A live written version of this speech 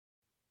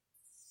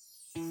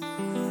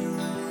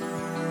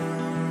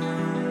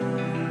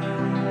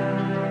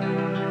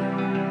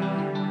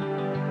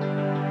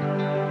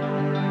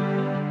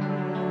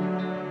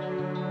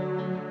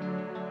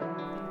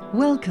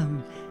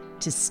Welcome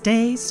to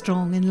Stay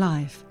Strong in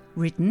Life,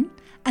 written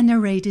and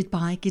narrated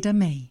by Gita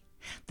May.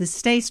 The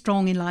Stay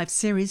Strong in Life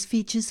series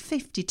features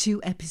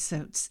 52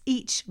 episodes,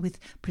 each with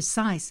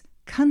precise,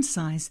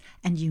 concise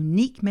and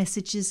unique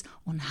messages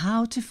on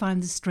how to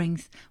find the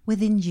strength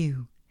within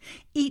you.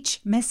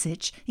 Each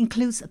message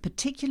includes a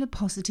particular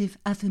positive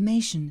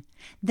affirmation.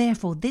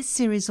 Therefore, this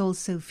series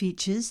also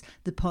features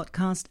the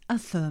podcast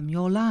Affirm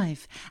Your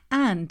Life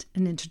and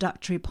an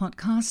introductory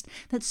podcast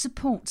that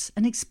supports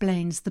and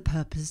explains the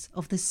purpose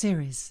of the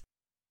series.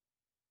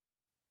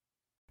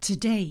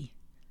 Today,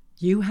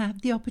 you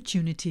have the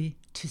opportunity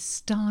to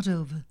start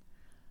over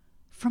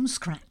from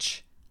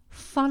scratch.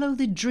 Follow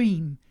the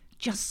dream.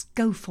 Just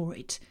go for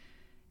it.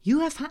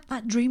 You have had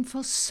that dream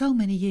for so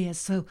many years,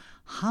 so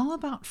how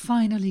about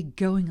finally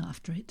going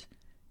after it?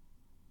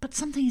 But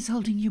something is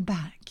holding you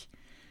back.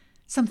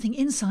 Something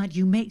inside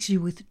you makes you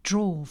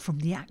withdraw from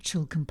the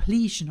actual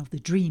completion of the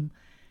dream.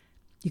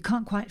 You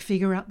can't quite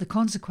figure out the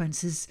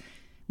consequences,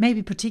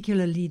 maybe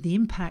particularly the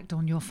impact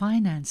on your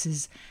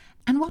finances,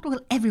 and what will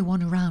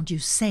everyone around you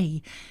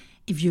say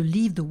if you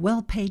leave the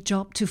well-paid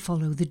job to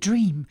follow the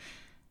dream?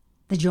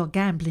 That you're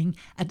gambling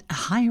at a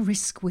high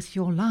risk with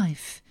your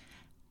life,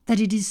 that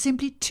it is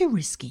simply too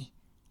risky.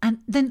 And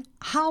then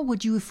how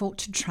would you afford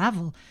to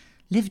travel,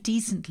 live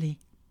decently,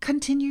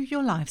 continue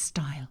your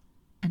lifestyle,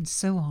 and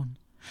so on?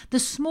 The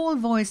small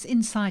voice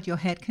inside your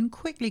head can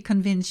quickly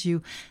convince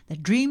you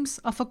that dreams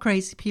are for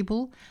crazy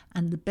people,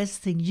 and the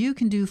best thing you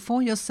can do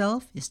for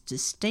yourself is to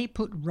stay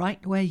put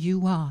right where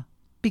you are.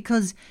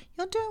 Because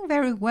you're doing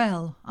very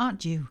well,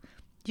 aren't you?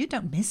 You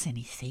don't miss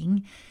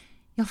anything.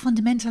 You're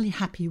fundamentally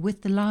happy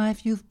with the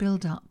life you've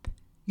built up.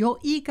 Your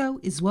ego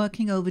is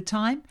working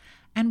overtime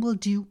and will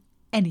do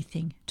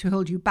anything to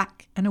hold you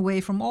back and away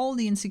from all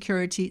the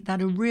insecurity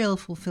that a real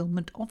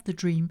fulfillment of the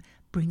dream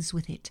brings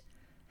with it.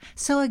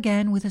 So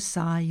again, with a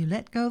sigh, you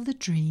let go of the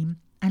dream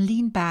and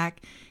lean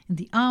back in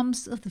the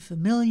arms of the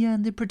familiar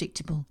and the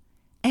predictable.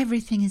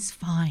 Everything is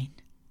fine.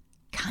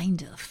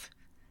 Kind of.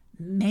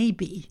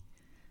 Maybe.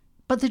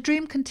 But the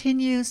dream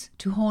continues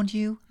to haunt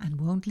you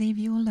and won't leave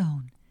you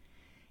alone.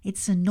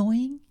 It's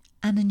annoying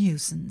and a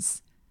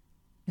nuisance.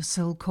 Your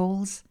soul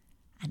calls,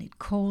 and it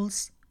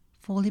calls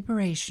for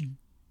liberation.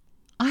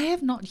 I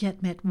have not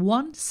yet met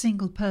one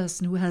single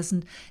person who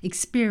hasn't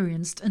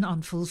experienced an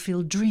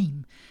unfulfilled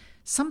dream,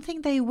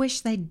 something they wish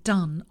they'd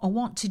done or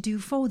want to do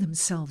for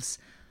themselves,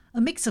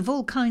 a mix of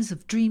all kinds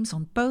of dreams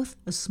on both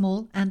a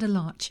small and a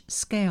large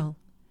scale.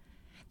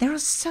 There are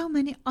so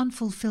many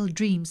unfulfilled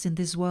dreams in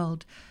this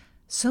world,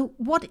 so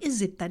what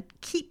is it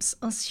that keeps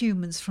us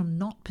humans from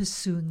not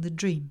pursuing the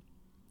dream?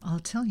 I'll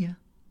tell you.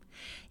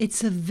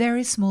 It's a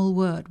very small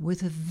word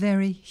with a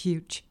very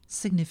huge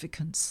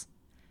significance.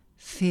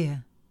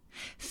 Fear.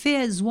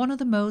 Fear is one of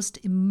the most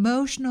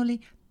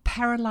emotionally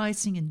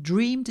paralyzing and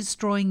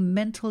dream-destroying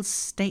mental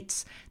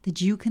states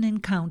that you can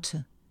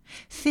encounter.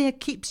 Fear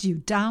keeps you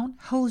down,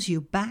 holds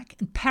you back,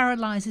 and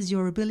paralyzes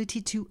your ability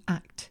to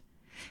act.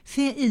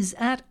 Fear is,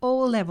 at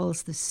all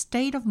levels, the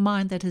state of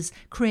mind that has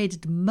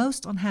created the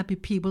most unhappy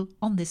people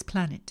on this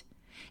planet.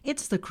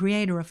 It's the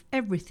creator of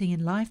everything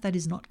in life that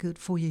is not good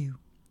for you.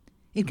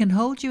 It can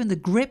hold you in the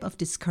grip of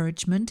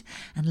discouragement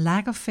and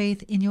lack of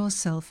faith in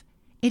yourself.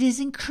 It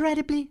is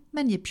incredibly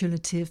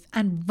manipulative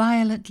and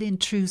violently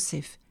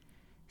intrusive.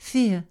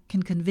 Fear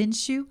can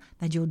convince you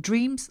that your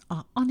dreams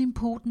are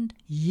unimportant,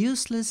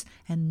 useless,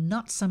 and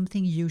not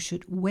something you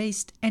should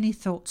waste any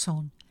thoughts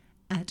on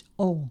at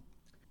all.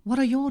 What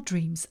are your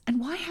dreams, and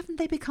why haven't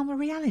they become a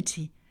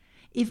reality?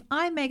 If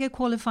I make a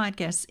qualified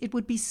guess, it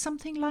would be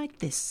something like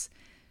this.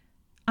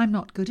 I'm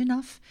not good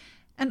enough,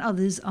 and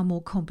others are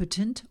more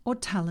competent or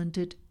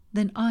talented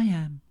than I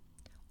am.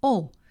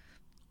 Or,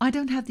 I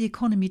don't have the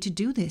economy to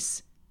do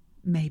this.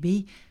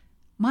 Maybe,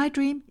 my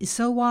dream is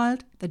so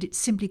wild that it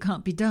simply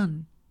can't be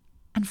done.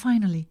 And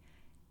finally,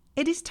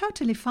 it is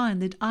totally fine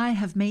that I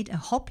have made a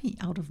hobby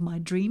out of my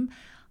dream.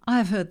 I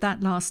have heard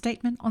that last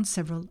statement on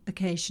several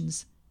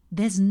occasions.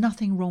 There's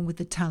nothing wrong with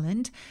the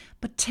talent,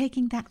 but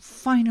taking that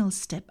final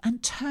step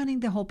and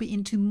turning the hobby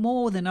into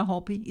more than a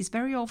hobby is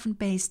very often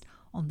based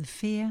on the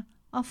fear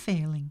of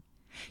failing.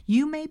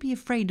 You may be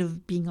afraid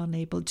of being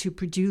unable to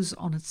produce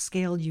on a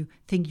scale you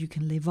think you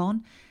can live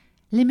on.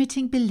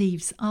 Limiting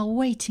beliefs are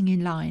waiting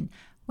in line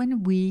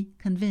when we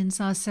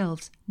convince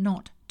ourselves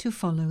not to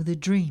follow the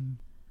dream.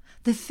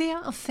 The fear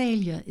of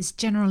failure is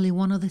generally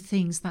one of the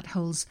things that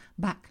holds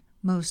back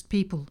most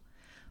people.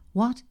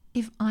 What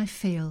if I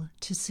fail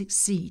to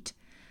succeed?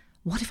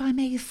 What if I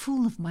make a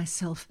fool of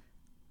myself?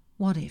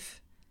 What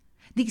if?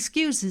 The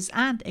excuses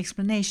and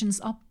explanations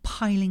are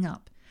piling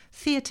up.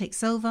 Fear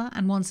takes over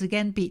and once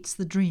again beats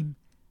the dream.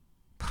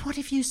 But what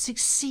if you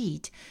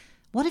succeed?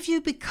 What if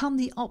you become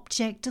the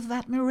object of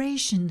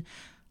admiration?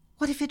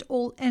 What if it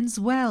all ends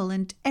well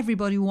and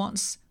everybody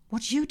wants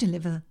what you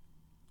deliver?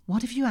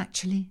 What if you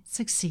actually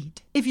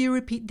succeed? If you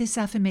repeat this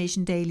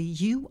affirmation daily,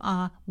 you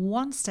are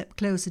one step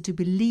closer to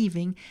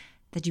believing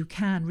that you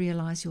can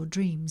realize your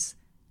dreams.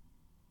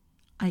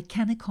 I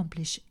can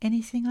accomplish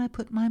anything I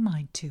put my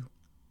mind to.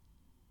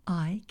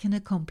 I can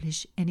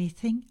accomplish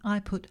anything I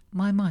put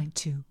my mind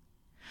to.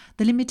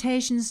 The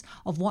limitations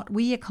of what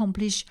we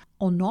accomplish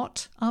or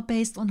not are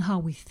based on how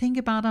we think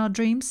about our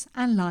dreams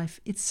and life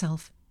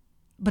itself.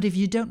 But if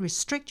you don't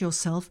restrict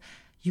yourself,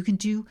 you can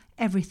do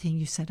everything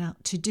you set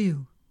out to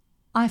do.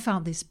 I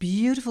found this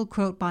beautiful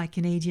quote by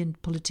Canadian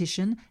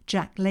politician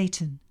Jack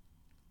Layton.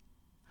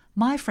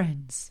 My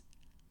friends,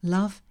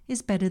 love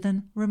is better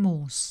than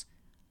remorse.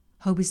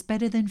 Hope is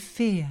better than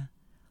fear.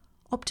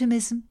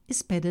 Optimism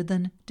is better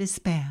than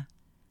despair.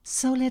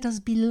 So let us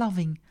be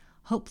loving,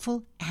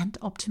 hopeful and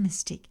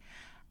optimistic,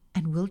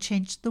 and we'll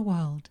change the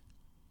world.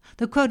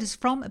 The quote is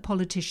from a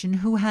politician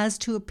who has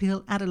to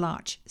appeal at a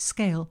large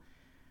scale.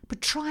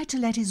 But try to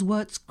let his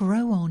words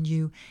grow on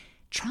you.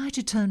 Try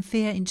to turn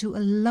fear into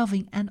a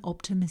loving and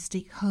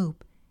optimistic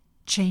hope.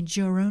 Change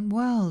your own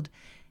world.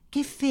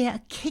 Give fear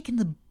a kick in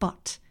the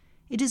butt.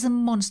 It is a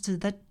monster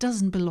that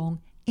doesn't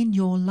belong in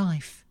your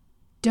life.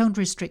 Don't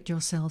restrict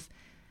yourself.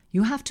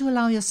 You have to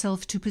allow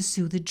yourself to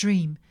pursue the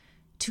dream,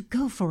 to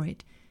go for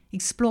it.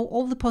 Explore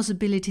all the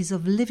possibilities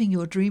of living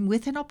your dream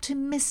with an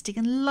optimistic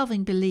and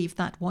loving belief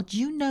that what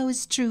you know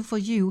is true for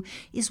you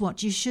is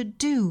what you should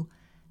do.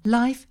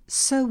 Life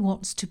so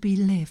wants to be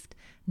lived,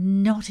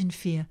 not in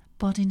fear,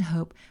 but in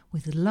hope,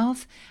 with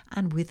love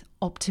and with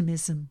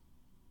optimism.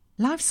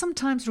 Life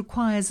sometimes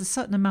requires a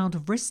certain amount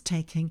of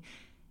risk-taking.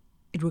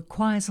 It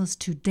requires us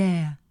to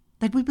dare,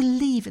 that we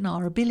believe in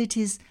our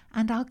abilities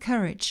and our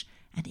courage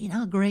and in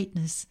our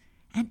greatness.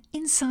 And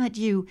inside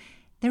you,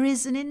 there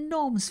is an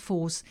enormous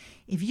force.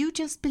 If you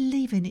just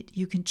believe in it,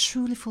 you can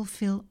truly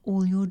fulfill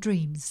all your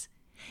dreams.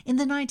 In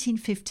the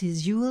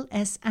 1950s, Ewell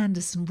S.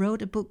 Anderson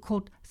wrote a book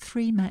called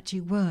 3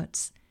 Magic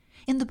Words.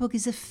 In the book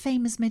is a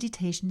famous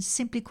meditation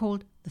simply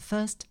called the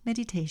First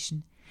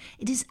Meditation.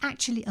 It is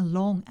actually a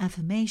long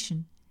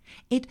affirmation.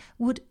 It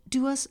would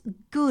do us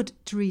good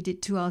to read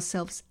it to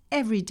ourselves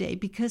every day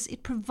because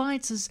it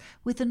provides us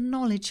with a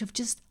knowledge of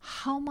just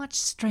how much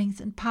strength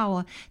and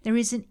power there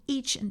is in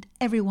each and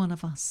every one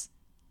of us.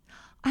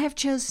 I have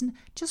chosen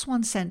just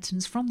one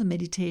sentence from the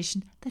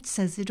meditation that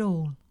says it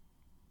all.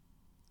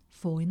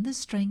 For in the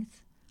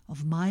strength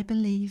of my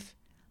belief,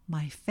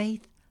 my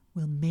faith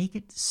will make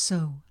it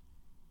so.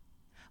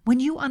 When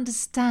you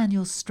understand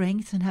your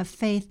strength and have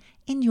faith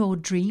in your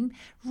dream,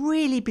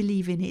 really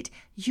believe in it,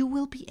 you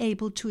will be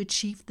able to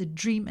achieve the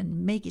dream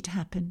and make it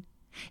happen.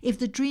 If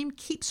the dream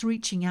keeps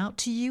reaching out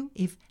to you,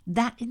 if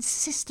that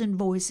insistent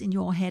voice in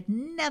your head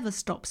never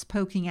stops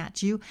poking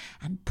at you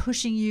and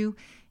pushing you,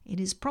 it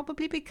is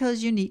probably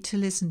because you need to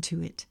listen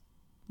to it.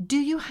 Do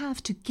you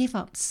have to give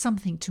up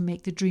something to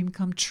make the dream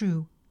come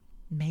true?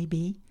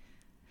 Maybe.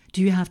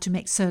 Do you have to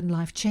make certain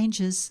life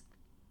changes?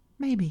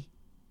 Maybe.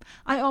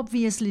 I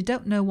obviously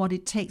don't know what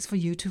it takes for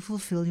you to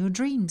fulfill your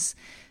dreams,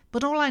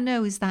 but all I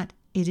know is that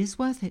it is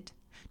worth it.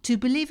 To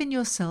believe in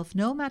yourself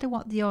no matter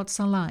what the odds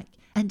are like,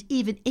 and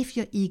even if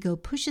your ego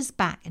pushes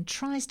back and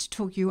tries to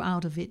talk you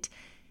out of it,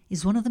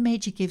 is one of the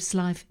major gifts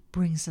life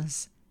brings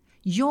us.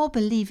 Your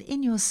belief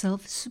in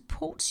yourself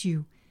supports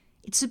you.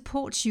 It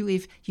supports you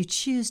if you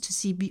choose to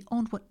see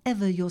beyond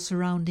whatever your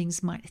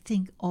surroundings might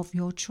think of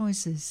your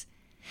choices.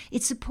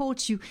 It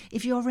supports you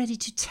if you're ready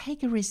to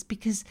take a risk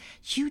because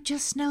you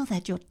just know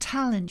that your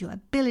talent, your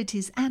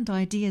abilities and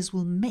ideas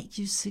will make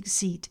you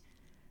succeed.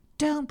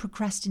 Don't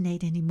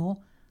procrastinate anymore.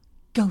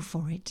 Go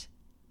for it.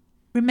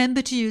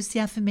 Remember to use the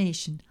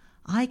affirmation,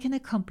 I can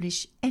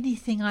accomplish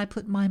anything I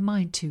put my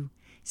mind to.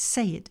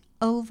 Say it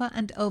over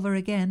and over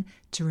again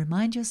to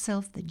remind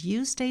yourself that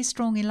you stay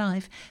strong in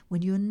life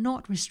when you're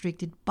not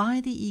restricted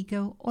by the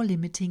ego or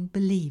limiting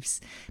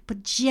beliefs,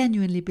 but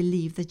genuinely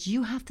believe that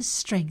you have the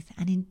strength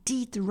and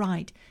indeed the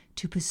right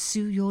to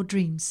pursue your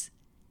dreams.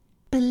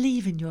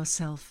 Believe in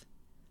yourself,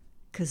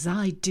 'cause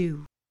I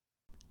do.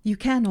 You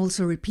can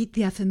also repeat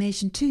the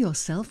affirmation to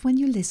yourself when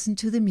you listen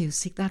to the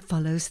music that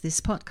follows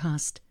this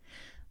podcast.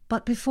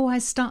 But before I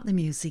start the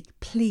music,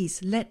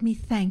 please let me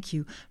thank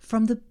you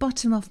from the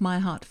bottom of my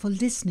heart for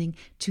listening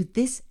to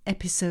this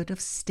episode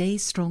of Stay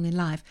Strong in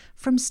Life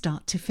from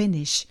start to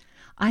finish.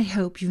 I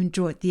hope you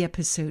enjoyed the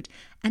episode,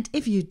 and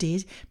if you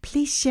did,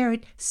 please share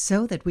it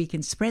so that we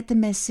can spread the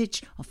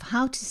message of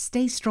how to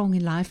stay strong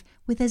in life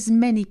with as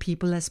many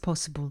people as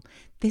possible.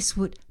 This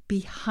would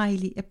be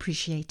highly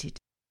appreciated.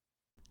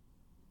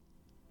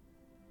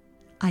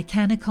 I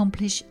can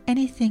accomplish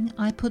anything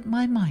I put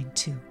my mind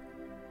to.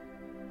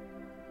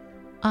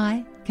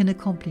 I can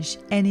accomplish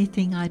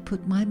anything I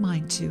put my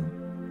mind to.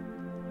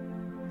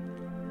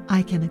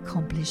 I can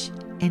accomplish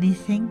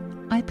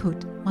anything I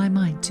put my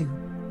mind to.